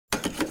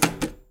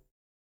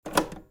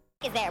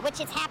is there, which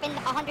has happened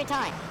 100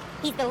 times.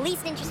 He's the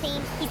least interesting.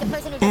 He's the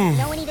person who doesn't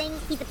know anything.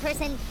 He's the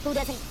person who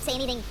doesn't say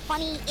anything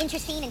funny,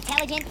 interesting,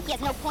 intelligent. He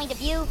has no point of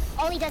view.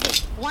 All he does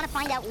is want to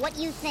find out what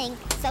you think,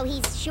 so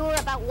he's sure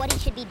about what he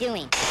should be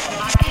doing.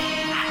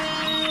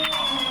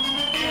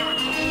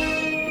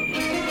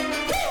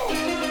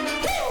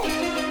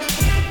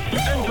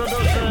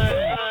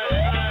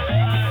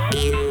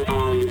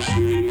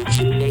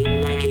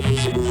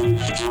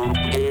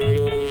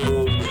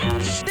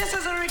 This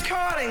is a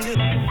recording.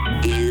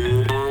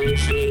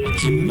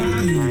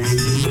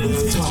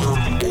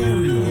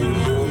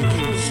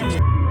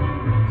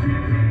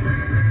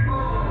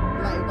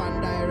 Live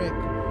and direct,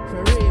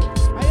 for real.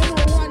 And you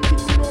know one thing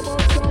we know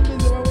about sound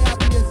is when we have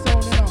to play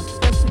sound, you know.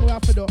 First thing we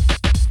have to do,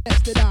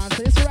 test the dance.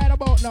 So it's right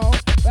about now,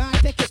 we have to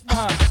take it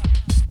back.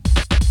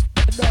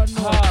 Don't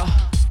know.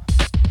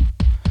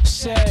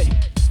 Say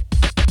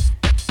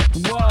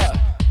what?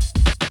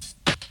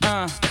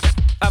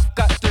 I've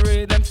got the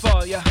rhythm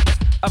for ya.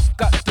 I've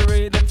got the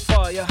rhythm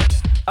for ya.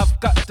 I've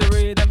got the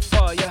rhythm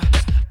for ya.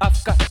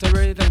 I've got the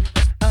rhythm.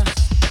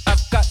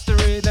 I've got the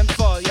rhythm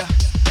for ya.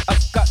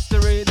 I've got the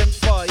rhythm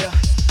for ya.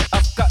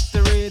 I've got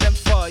the rhythm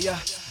for ya.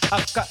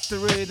 I've got the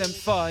rhythm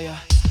for ya.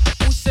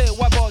 Who say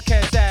white boy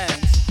can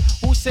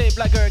dance? Who say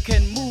black girl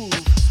can move?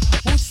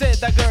 Who said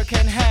that girl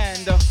can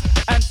handle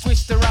and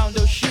twist around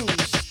those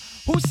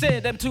shoes? Who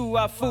said them two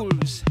are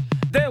fools?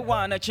 They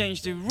wanna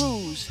change the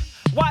rules.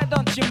 Why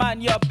don't you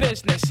mind your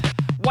business?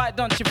 Why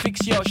don't you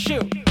fix your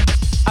shoe?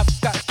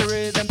 I've got the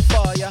rhythm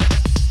for ya.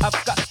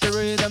 I've got the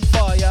rhythm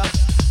for ya.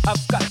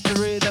 I've got the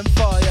rhythm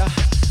for ya.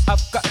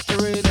 I've got the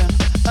rhythm.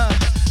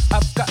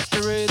 I've got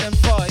the rhythm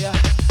for ya.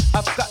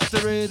 I've got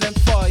the rhythm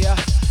for ya.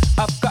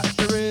 I've got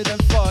the rhythm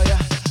for ya.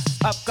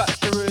 I've got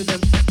the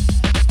rhythm.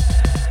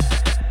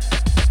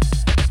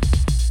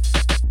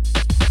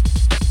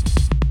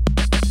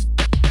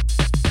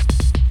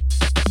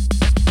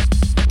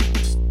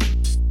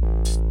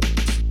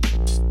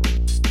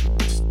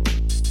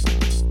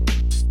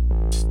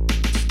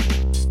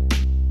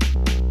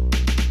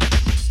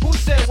 Who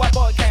said white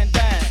boy can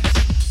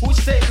dance? Who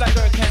said black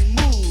girl can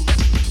move?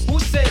 Who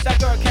said that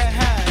girl can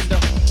handle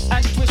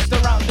and twist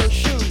around those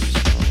shoes?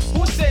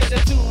 Who said the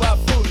two are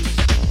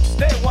fools?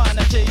 They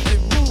wanna change the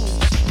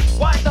rules.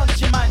 Why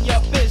don't you mind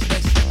your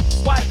business?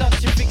 Why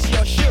don't you fix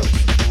your shoe?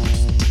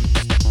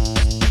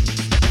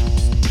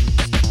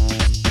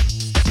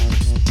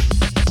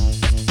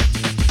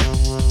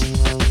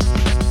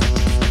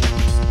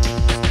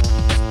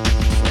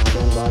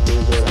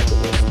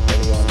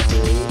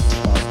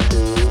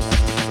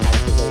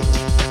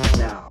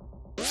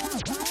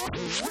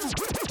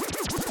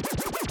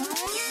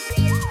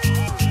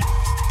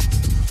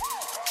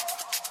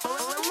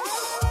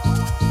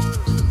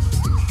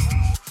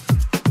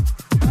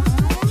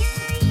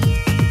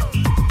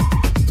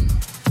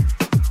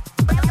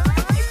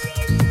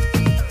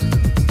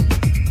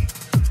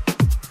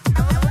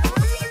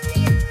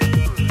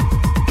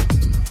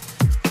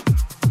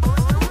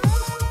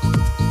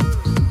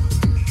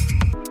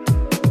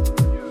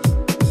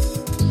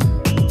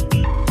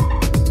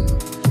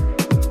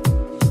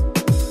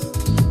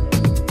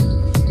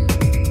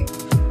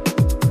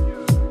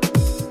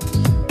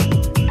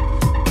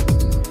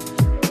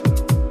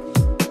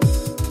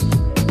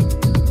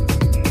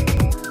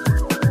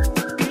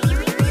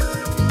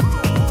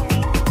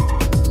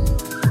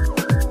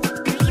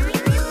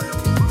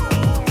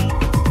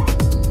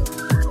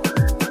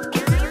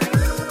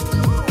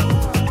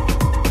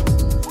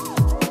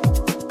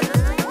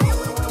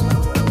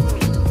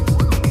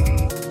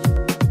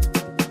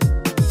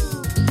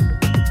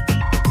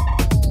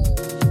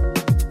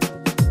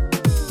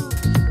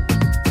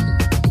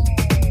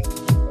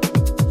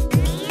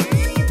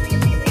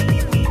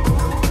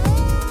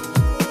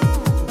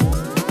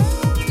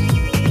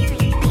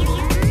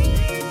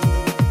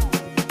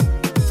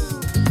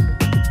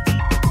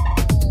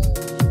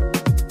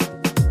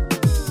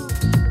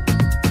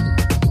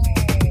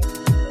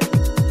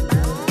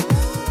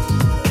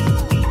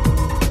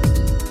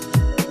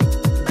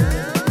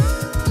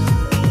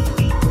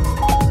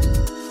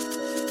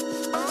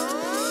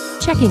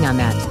 Checking on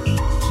that.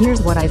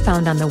 Here's what I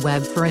found on the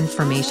web for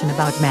information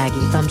about Maggie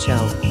Thumb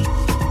Show.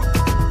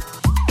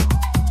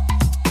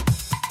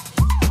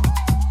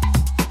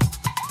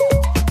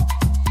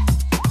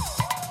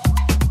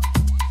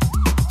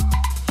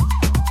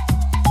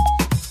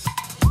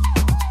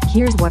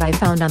 Here's what I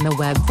found on the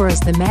web for us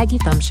the Maggie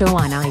Thumb Show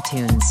on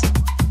iTunes.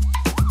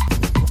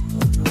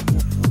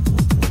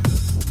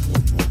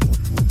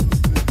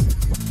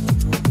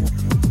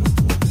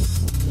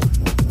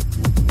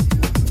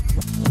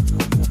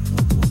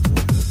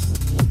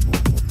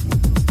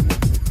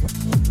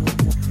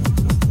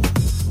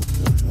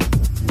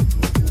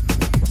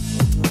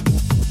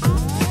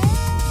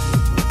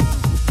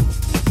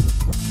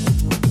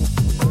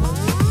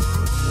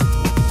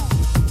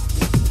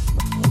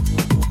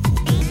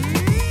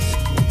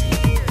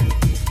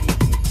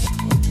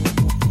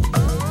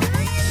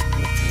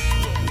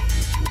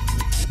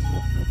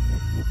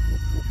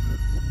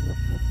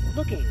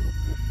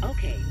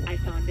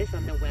 this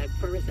on the web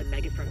for is a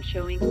Mega from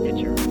Showing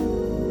Stitcher.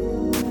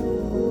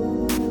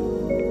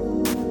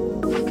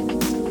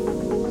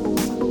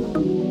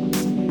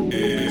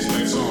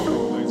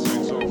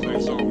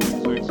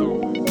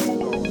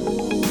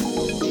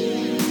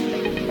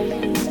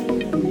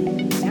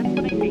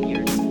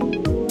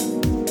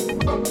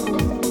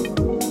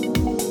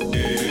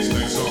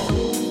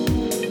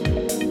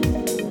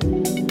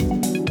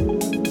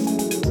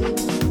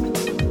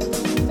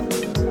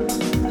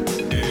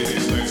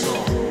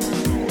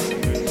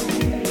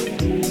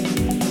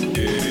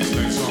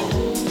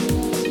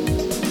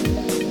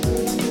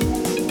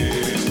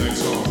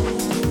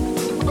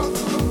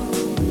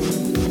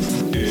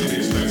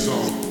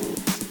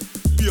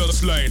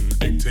 Line,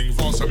 big thing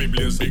for some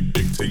blaze, big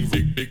thing,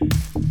 big.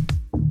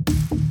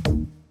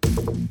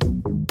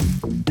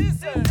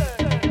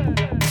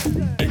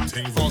 Big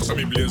thing for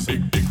some blaze,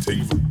 big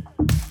thing.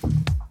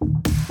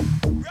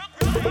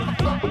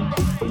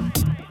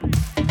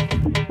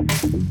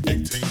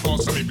 Big thing for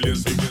some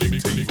blaze, big thing.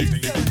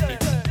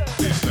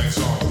 This nice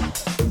song.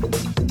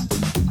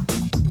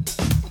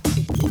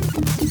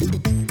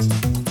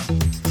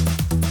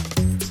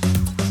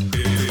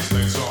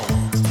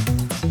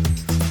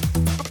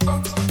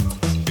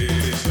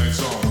 This nice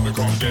song.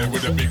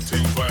 With a big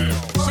thing vibe.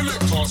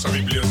 Select us and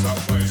we blaze that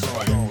vibe.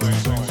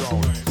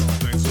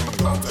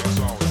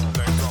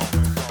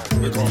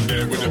 We come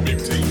there with a big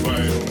thing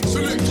vibe.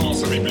 Select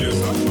us and we blaze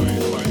that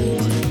vibe.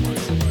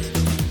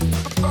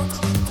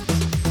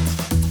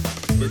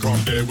 We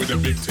come there with a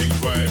big thing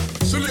vibe.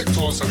 Select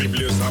us and we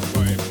blaze that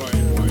vibe.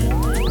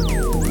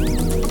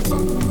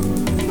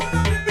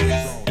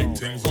 Big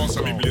thing for us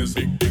and we blaze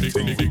big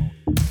thing.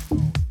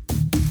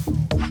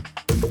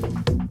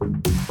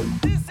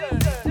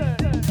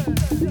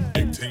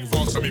 Some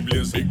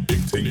blaze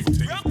big thing.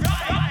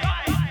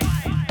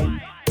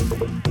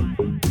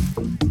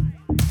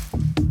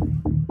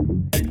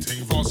 Big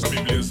thing for some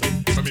blaze big.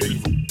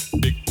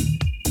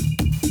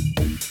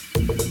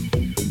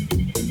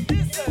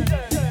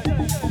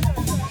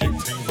 Big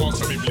thing for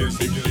some blaze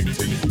big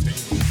thing.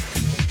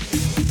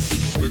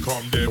 We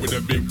come there with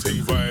a big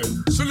thing vibe.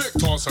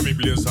 Select us and we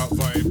blaze that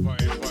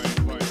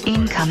vibe.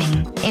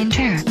 Incoming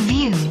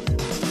interview.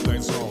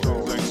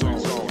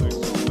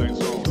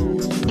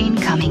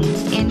 Incoming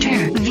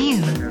interview.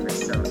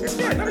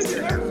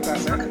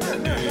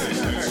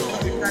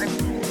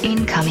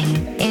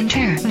 Incoming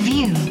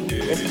interview.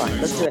 It's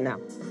fine. Let's do it now.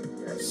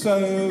 So,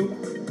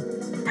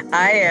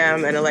 I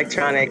am an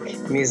electronic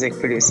music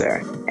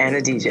producer and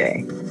a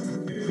DJ.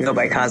 I go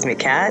by COZMIC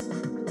CAT,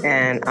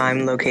 and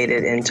I'm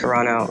located in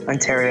Toronto,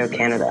 Ontario,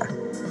 Canada.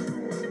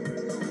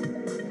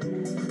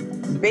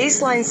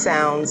 Baseline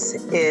Sounds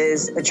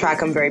is a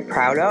track I'm very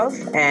proud of,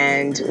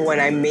 and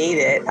when I made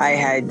it, I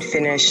had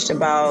finished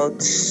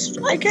about,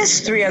 I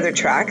guess, 3 other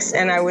tracks,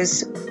 and I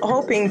was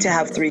hoping to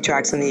have 3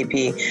 tracks on the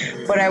EP,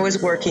 but I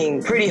was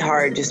working pretty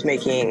hard just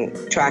making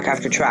track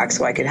after track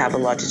so I could have a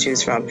lot to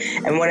choose from.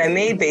 And when I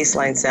made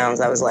Baseline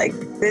Sounds, I was like,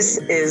 this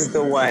is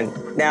the one.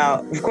 Now,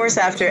 of course,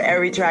 after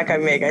every track I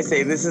make, I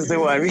say this is the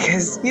one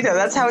because, you know,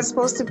 that's how it's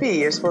supposed to be.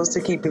 You're supposed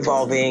to keep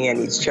evolving, and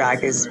each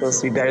track is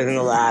supposed to be better than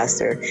the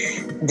last or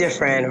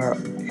different or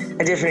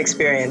a different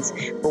experience.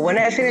 But when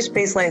I finished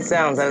Baseline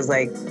Sounds, I was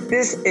like,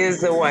 this is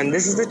the one.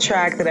 This is the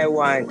track that I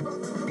want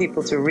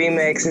people to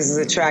remix. This is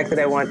a track that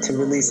I want to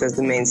release as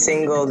the main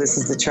single. This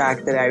is the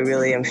track that I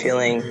really am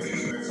feeling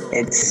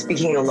it's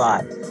speaking a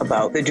lot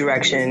about the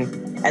direction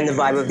and the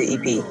vibe of the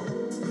EP.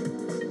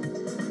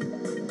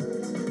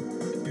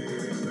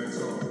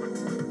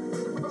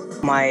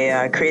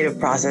 My creative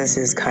process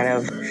is kind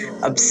of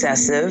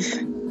obsessive.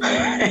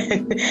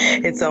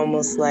 It's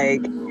almost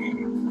like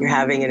you're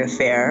having an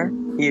affair.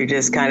 You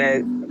just kind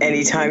of,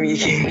 anytime you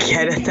can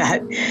get at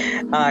that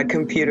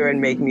computer and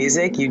make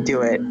music, you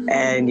do it.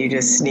 And you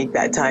just sneak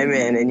that time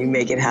in and you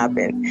make it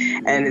happen.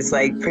 And it's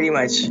like pretty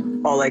much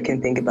all I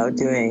can think about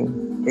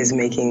doing is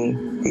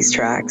making these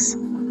tracks.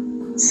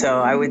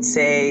 So I would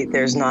say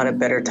there's not a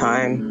better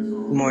time.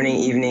 Morning,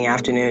 evening,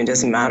 afternoon, it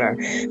doesn't matter.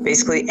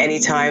 Basically, any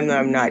time that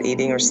I'm not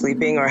eating or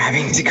sleeping or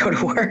having to go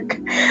to work,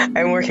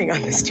 I'm working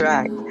on this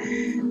track.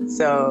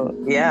 So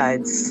yeah,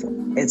 it's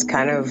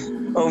kind of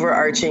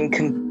overarching,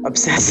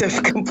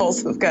 obsessive,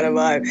 compulsive kind of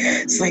vibe.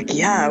 It's like,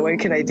 yeah, when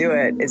can I do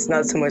it? It's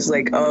not so much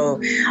like, oh,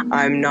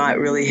 I'm not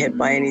really hit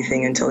by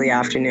anything until the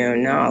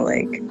afternoon. No,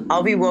 like,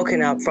 I'll be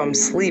woken up from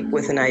sleep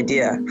with an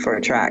idea for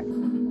a track.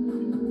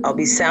 I'll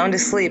be sound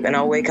asleep and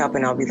I'll wake up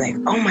and I'll be like,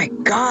 oh my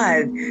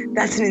God,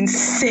 that's an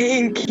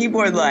insane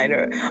keyboard line,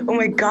 or oh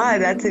my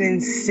God, that's an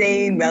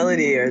insane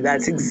melody, or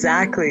that's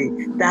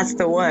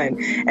the one.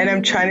 And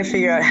I'm trying to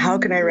figure out how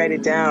can I write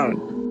it down.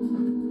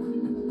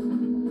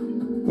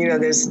 You know,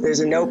 there's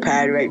a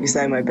notepad right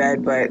beside my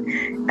bed, but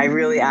I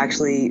really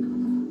actually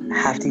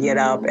have to get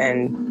up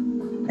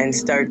and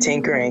start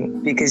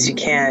tinkering because you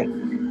can't,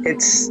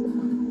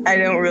 I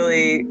don't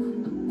really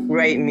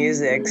write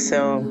music,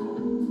 so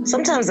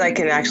sometimes I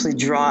can actually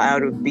draw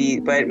out a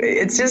beat, but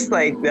it's just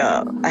like,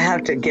 I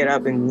have to get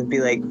up and be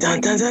like, dun,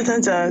 dun, dun,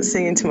 dun, dun,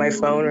 singing to my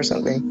phone or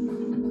something.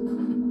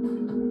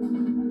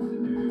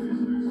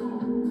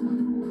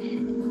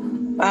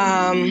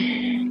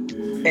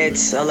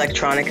 It's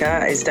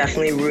electronica. It's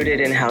definitely rooted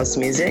in house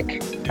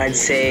music. I'd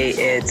say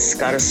it's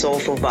got a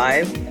soulful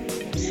vibe,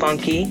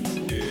 funky,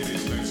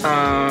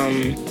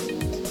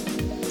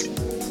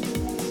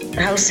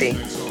 housey,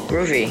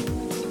 groovy,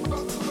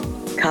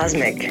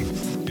 cosmic.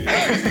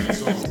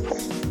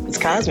 It's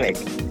cosmic.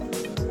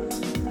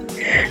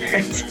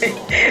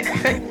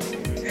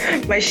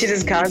 My shit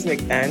is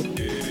cosmic, man.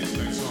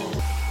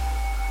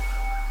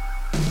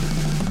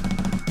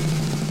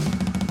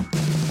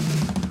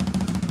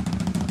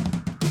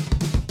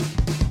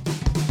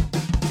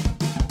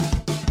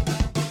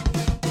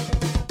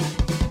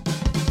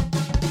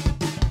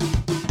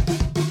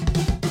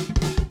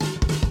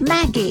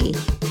 Maggie,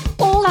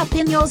 all up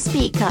in your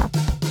speaker.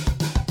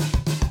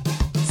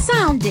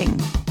 Sounding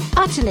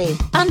utterly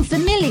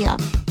unfamiliar.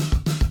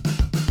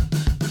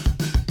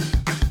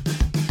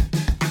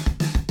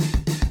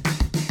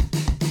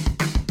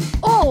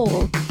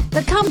 All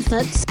the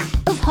comforts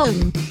of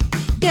home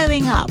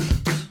going up.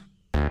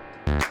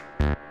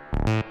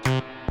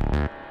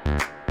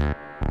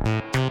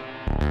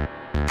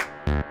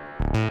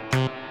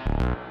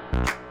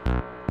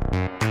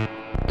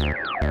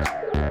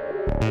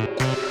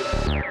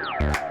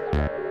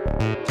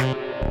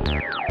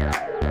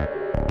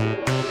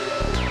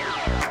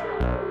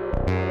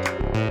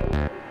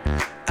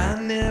 I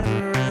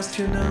never asked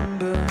your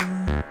number.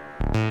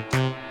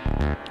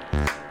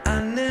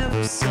 I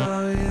never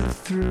saw you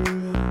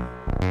through.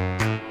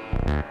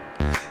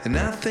 And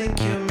I think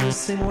you're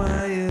missing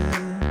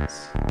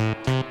wires,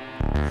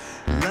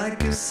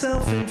 like a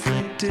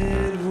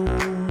self-inflicted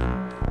wound.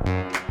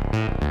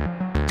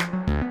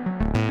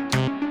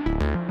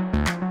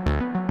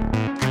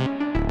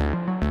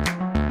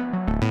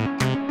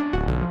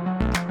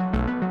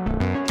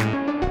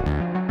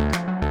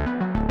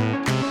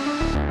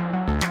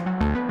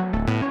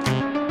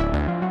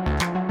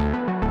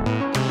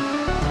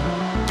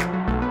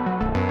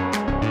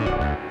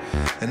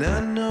 And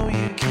I know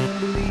you can't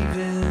believe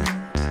it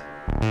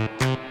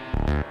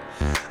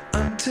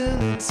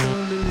until it's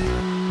on the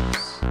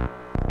news.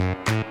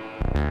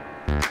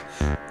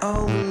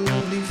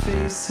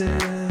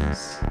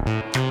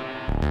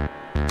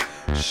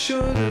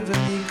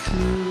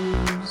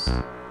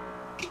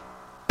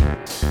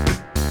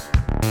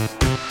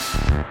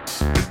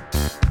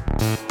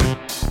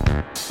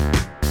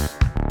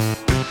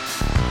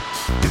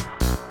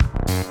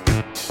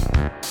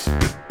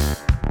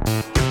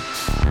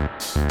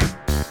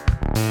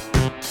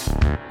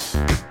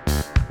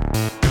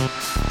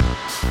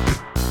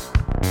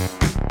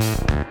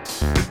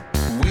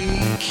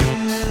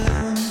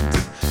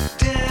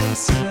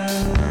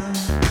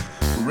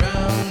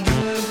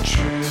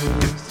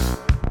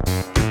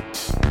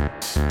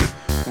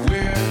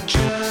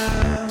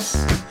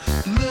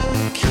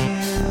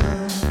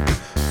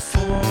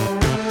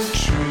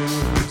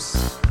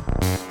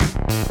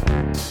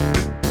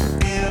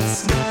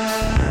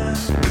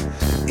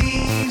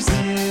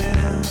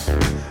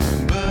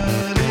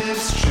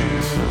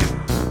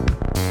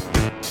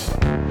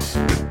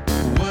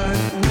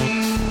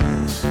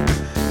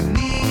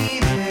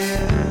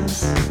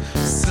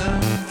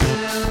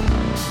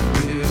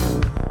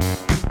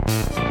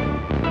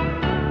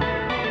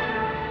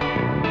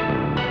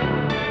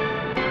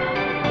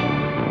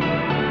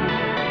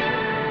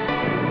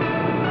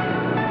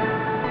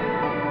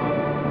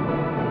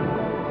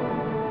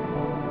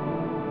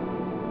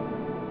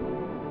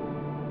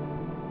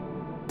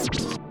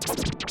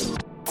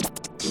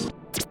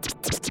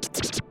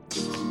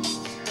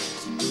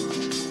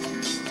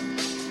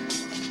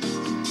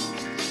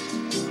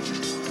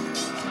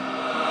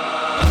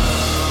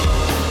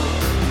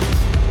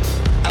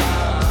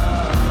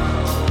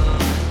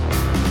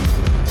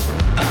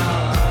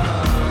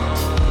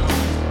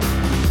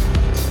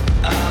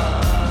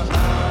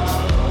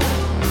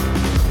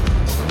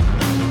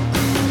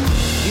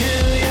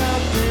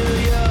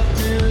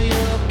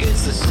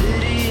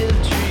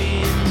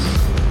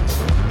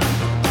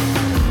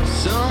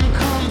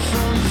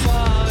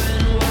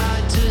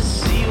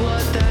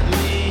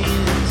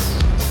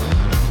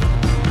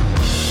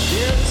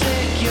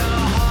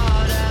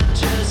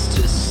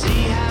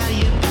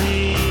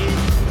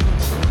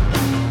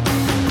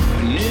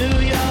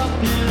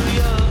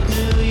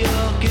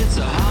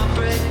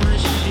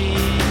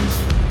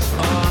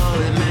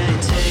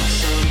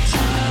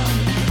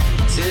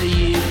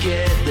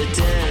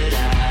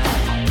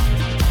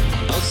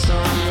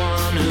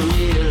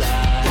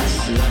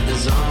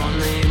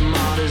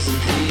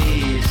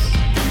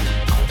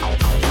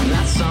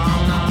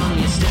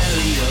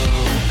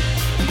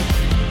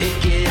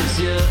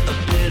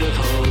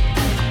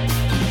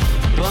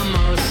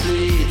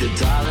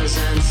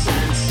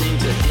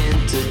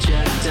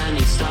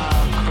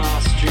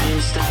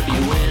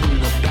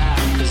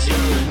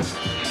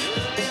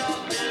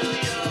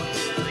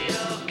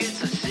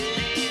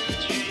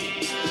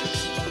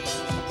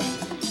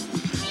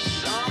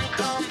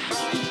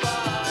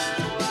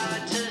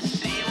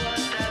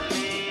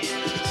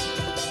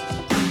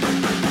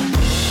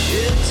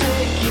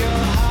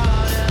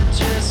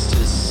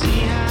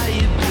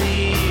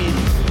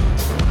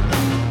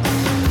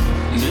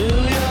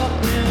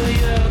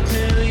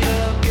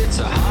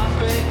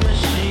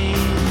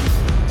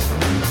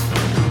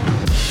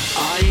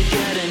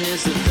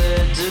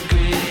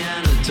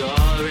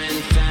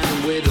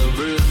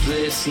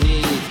 hopeless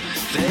need.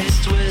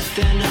 Faced with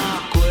an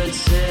awkward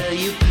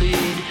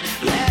centipede.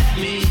 Let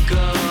me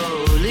go,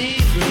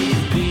 leave me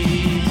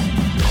be.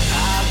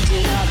 How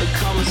did I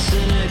become a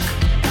cynic?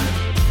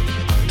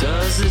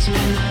 Does this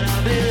mean that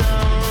I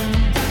belong?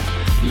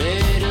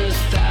 Made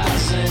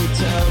 1,000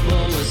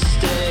 terrible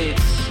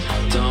mistakes.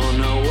 Don't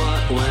know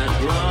what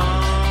went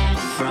wrong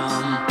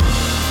from.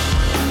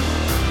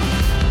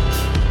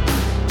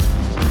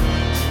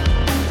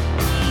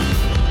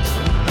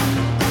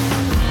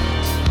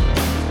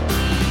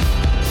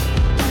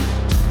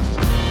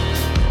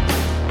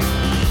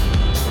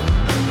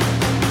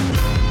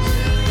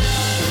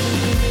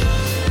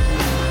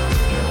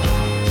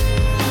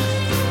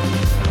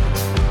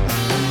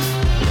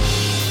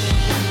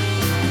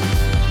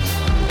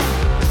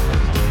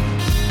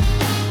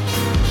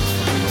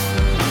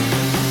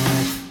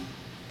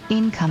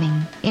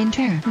 Incoming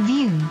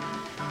interview.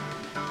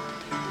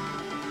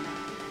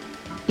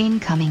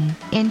 Incoming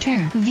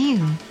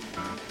interview.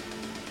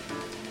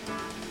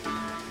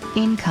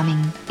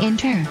 Incoming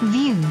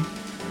interview.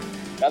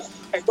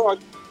 Hey, Thor,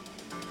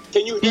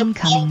 can you hear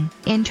Incoming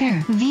me?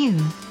 Interview.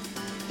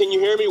 Can you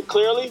hear me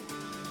clearly?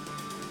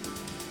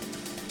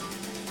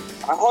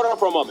 Hold on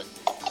for a moment.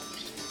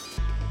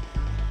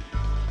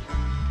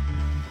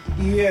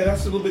 Yeah,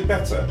 that's a little bit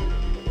better.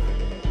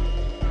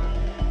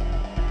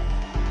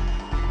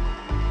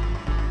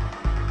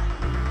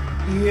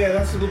 Yeah,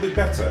 that's a little bit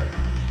better.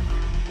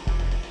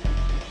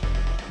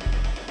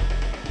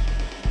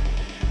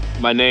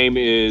 My name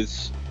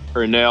is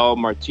Ernell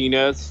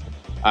Martinez.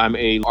 I'm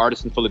an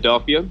artist in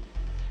Philadelphia.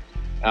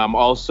 I'm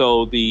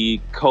also the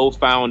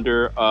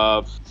co-founder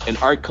of an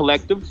art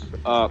collective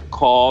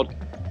called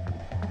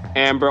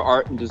Amber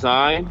Art and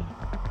Design.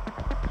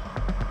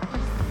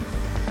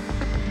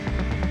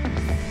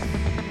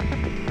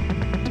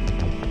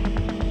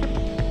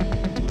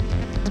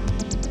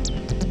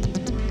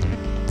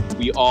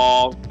 We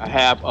all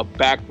have a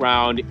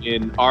background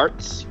in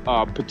arts,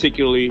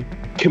 particularly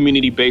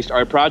community-based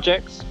art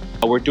projects.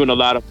 We're doing a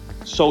lot of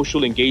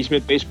social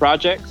engagement-based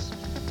projects,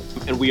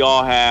 and we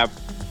all have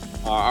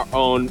our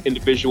own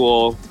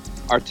individual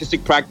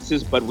artistic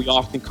practices, but we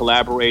often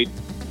collaborate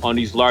on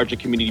these larger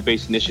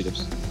community-based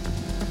initiatives.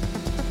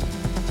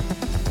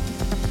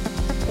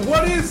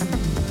 What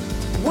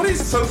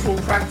is social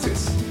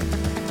practice?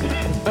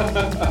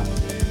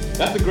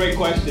 That's a great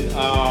question.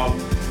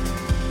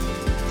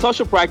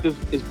 Social practice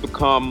has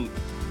become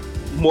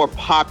more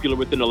popular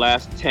within the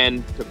last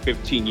 10 to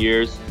 15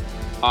 years.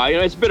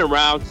 It's been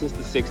around since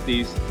the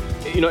 60s.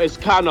 It's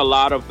gotten a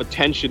lot of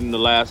attention in the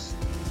last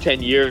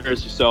 10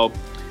 years or so.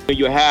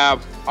 You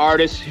have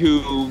artists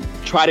who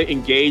try to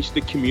engage the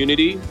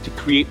community to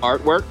create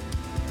artwork.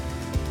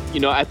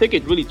 I think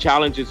it really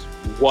challenges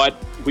what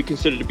we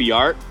consider to be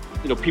art.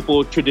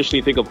 People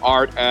traditionally think of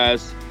art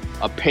as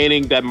a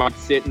painting that might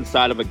sit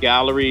inside of a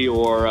gallery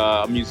or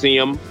a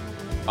museum.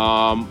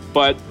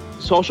 But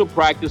social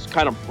practice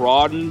kind of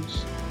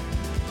broadens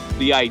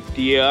the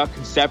idea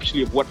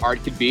conceptually of what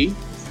art could be.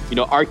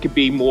 Art could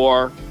be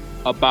more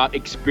about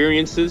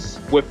experiences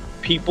with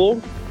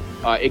people.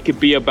 It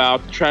could be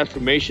about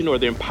transformation or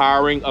the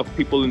empowering of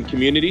people in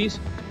communities.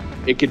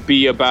 It could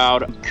be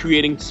about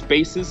creating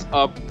spaces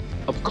of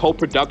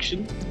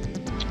co-production,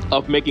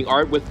 of making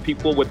art with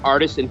people, with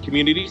artists and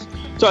communities.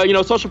 So,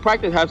 social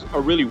practice has a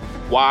really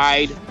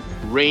wide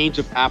range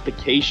of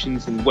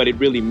applications and what it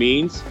really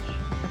means.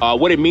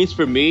 What it means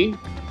for me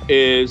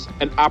is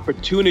an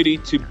opportunity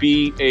to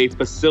be a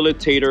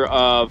facilitator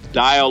of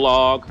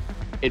dialogue.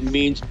 It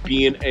means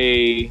being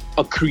a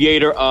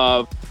creator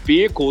of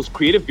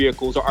creative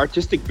vehicles or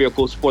artistic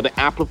vehicles for the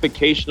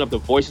amplification of the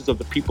voices of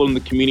the people in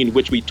the community in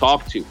which we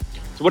talk to.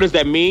 So what does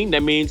that mean?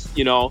 That means,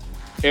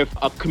 if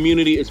a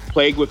community is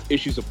plagued with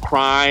issues of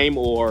crime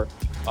or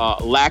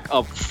lack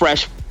of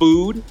fresh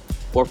food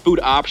or food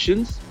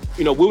options,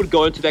 we would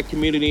go into that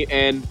community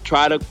and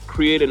try to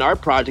create an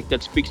art project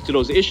that speaks to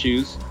those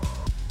issues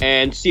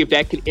and see if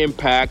that can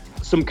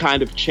impact some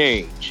kind of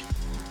change.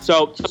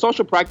 So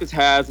social practice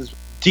has this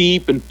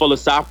deep and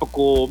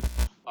philosophical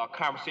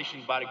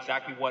conversation about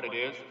exactly what it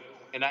is.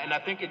 And I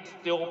think it's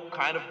still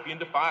kind of being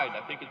defined.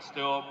 I think it's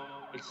still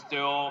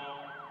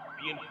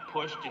being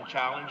pushed and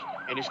challenged,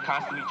 and it's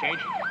constantly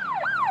changing.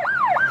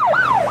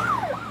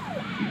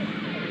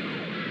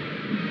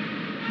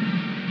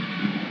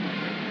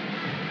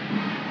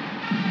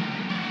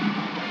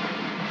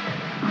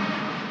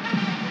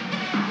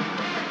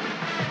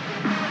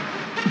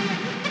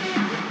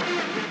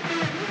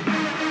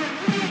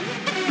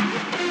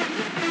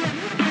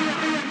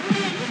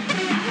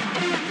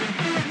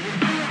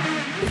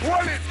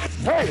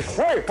 Hey!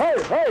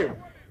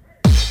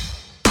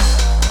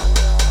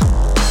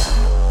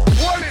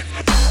 What it?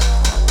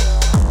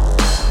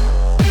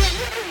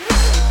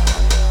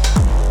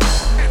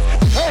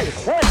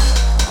 Hey!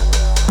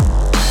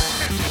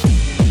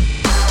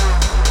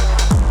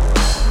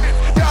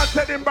 Can't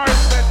say the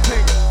embarrassment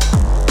thing.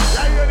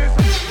 Yeah, you hear this?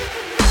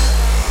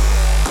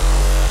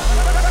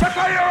 Because I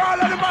hear all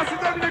of the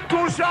masses and the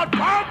two-shot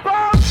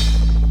pam-pam.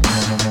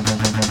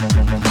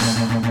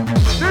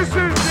 This is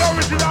the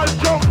original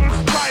jungle.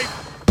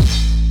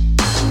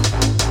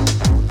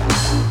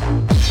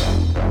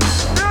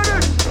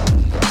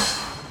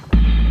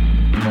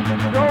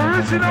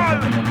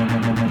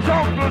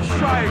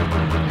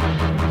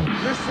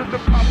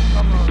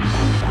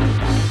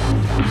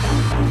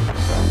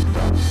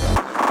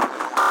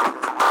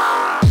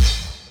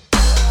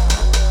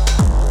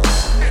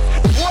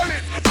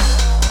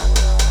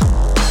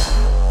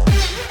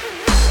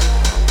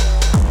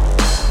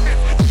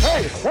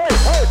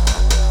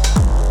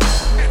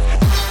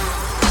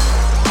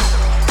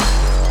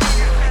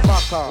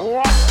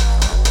 Come.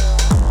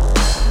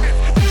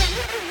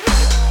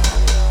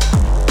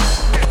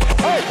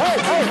 Hey, hey,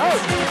 hey, hey,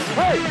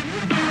 hey!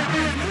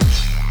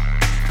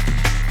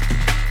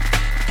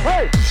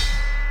 Hey!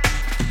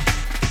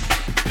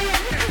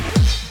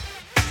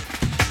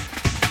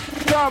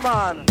 Come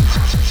on!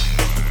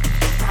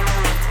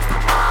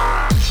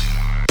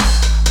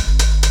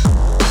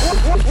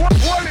 What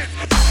is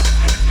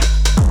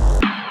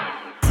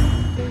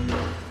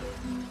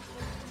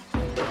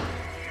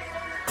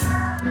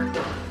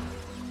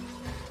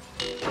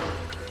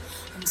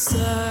I'm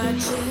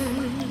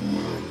searching.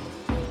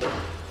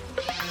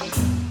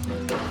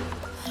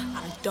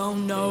 I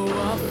don't know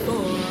what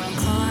for I'm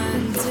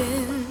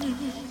hunting.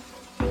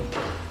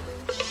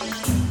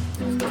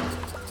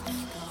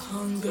 The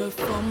hunger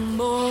for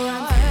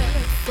more,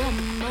 for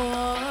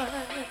more,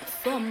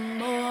 for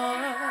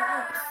more,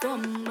 for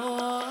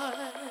more,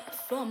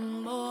 for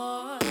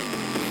more.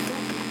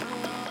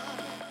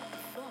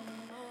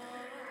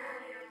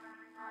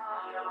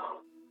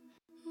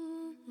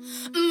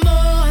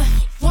 More,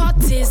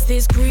 what is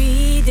this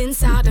greed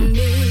inside of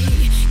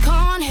me?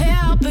 Can't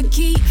help but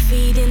keep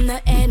feeding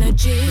the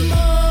energy.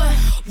 More,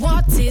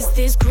 what is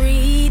this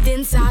greed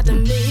inside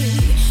of me?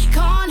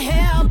 Can't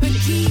help but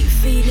keep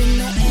feeding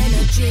the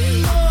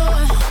energy.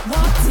 More,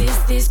 what is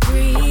this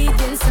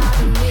greed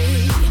inside of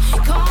me?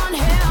 Can't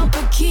help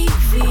but keep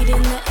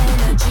feeding the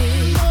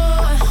energy.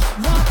 More,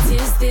 what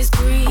is this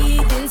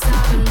greed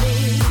inside of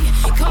me?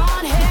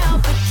 Can't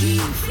help but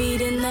keep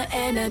feeding the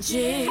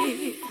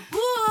energy.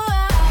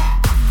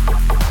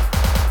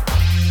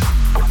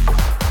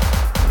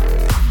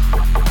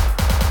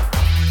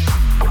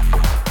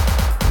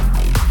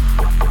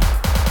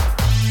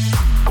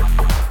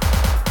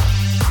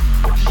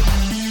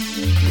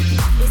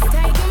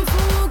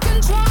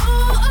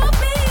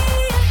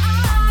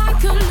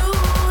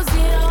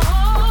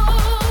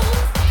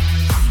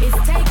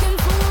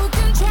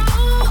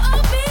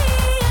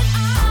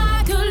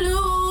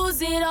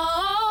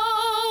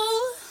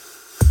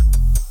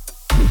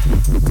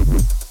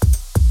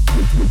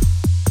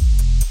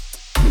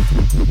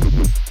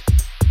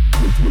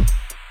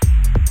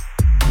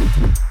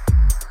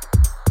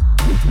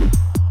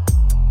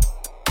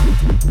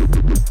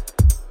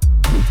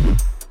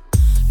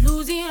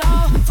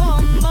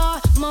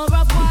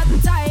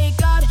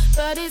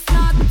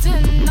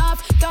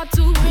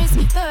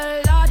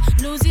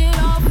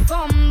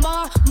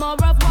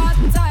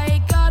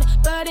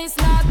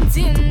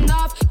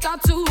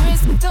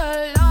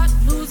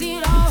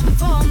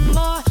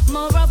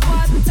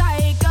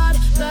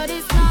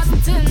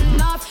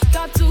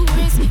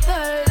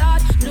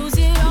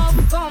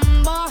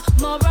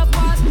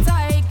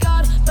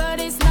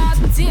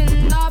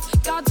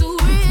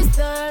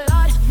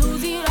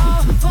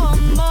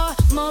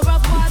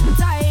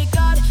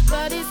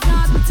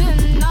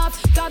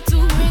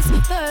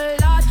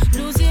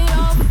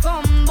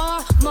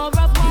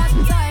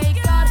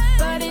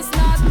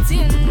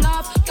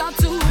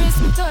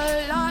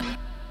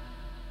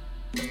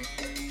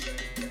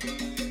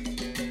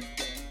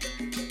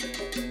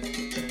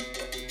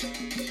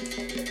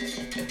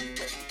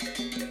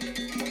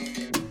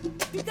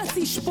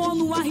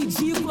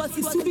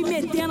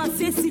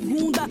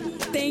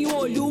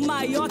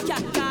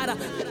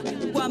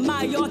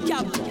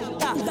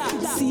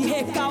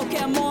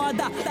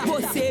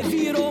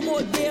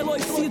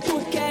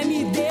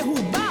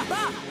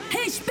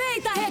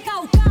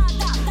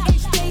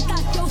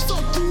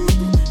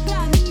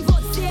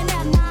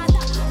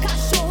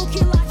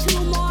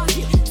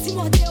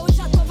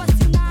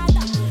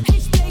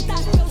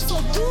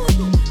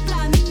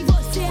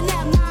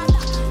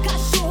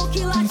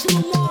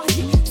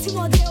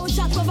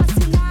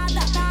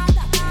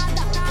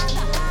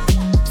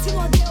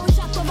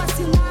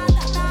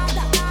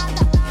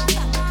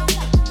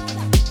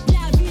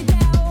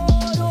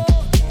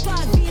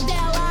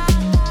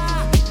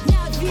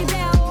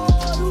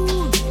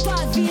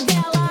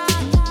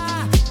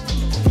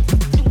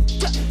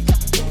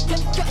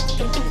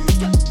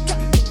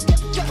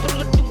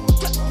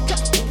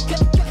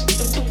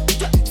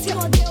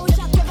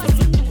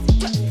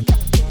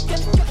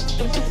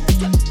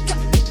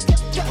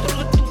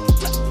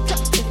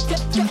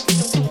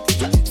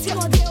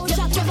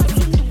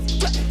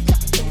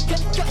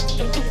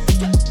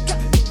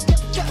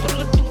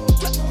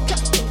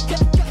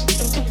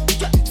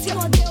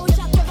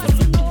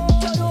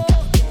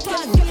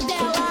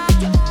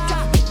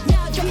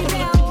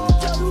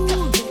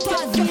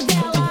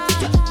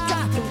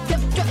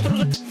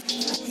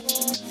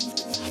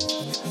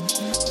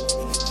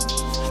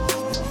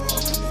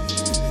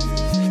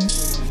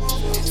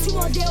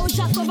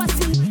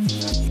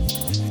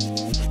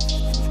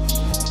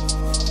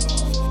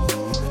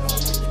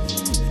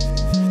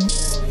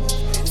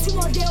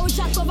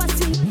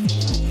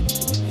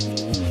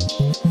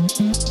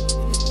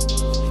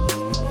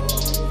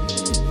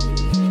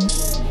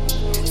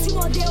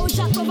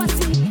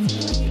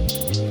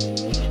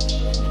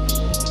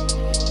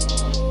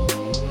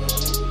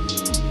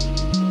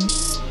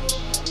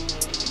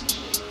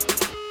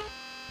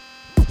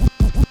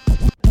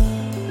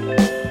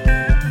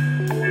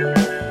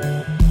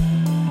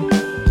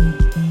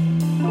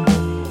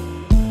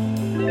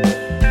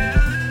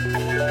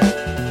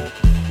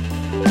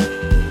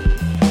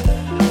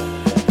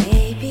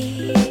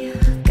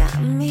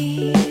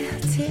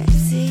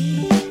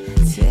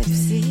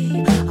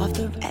 of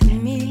the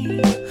red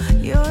meat.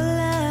 Your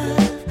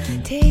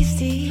love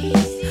tasty,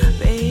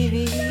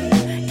 baby.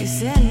 You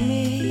send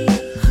me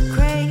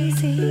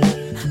crazy,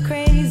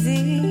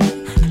 crazy.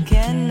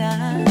 Can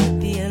I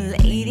be a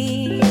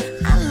lady?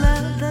 I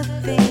love the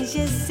things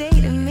you say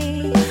to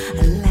me.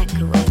 I like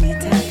it when you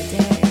talk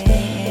dirty.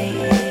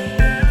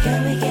 Can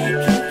we get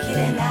kinky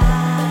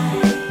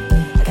tonight?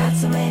 I got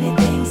so many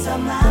things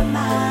on my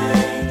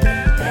mind.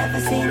 Never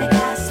seen a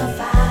guy so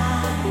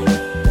fine.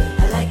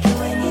 I like it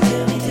when you do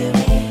me.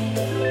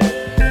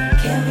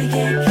 Can we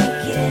get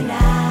kinky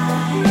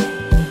tonight?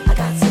 I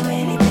got so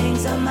many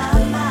things on my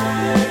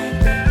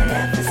mind. I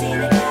never seen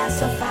a guy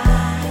so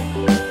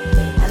fine.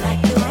 I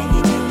like it when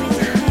you do me.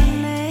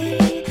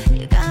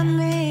 You got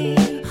me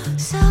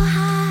so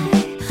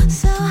high,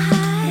 so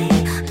high.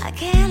 I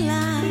can't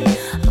lie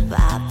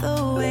about the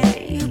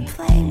way you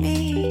play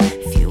me.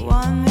 If you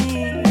want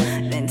me,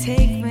 then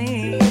take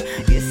me.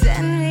 You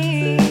send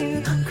me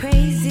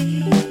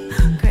crazy,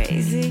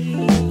 crazy,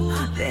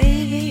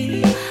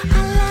 baby.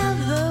 I love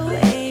the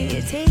way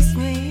you taste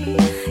me.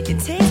 You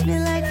taste me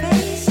like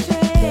pastry.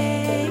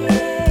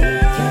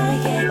 Can we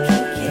get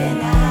kinky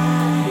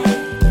tonight?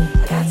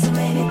 I got so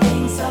many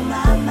things on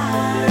my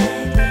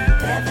mind.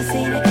 Never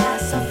seen a guy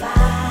so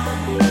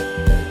fine.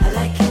 I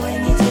like it when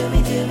you do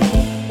me.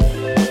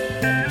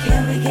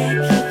 Can we get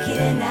kinky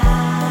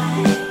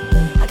tonight?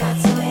 I got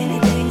so many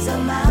things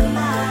on my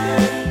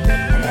mind.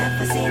 I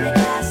never seen a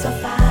guy so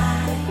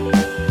fine.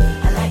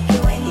 I like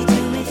it when you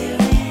do me.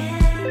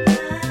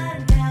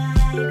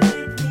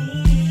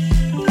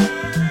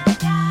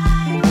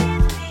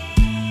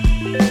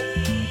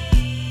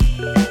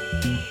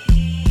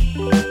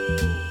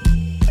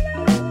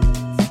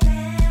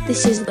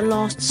 This is the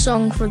last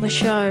song for the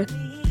show.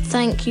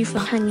 Thank you for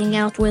hanging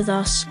out with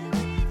us.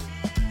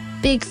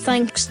 Big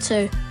thanks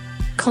to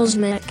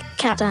COZMIC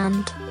CAT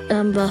and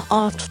Amber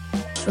Art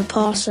for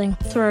passing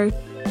through.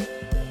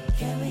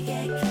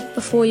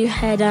 Before you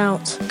head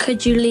out,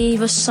 could you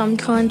leave us some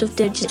kind of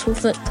digital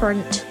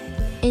footprint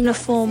in the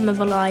form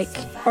of a like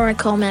or a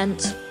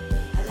comment,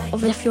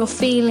 of if you're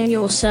feeling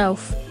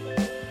yourself,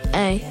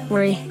 a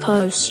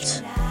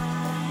repost.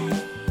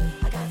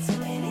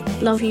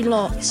 Love you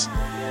lots.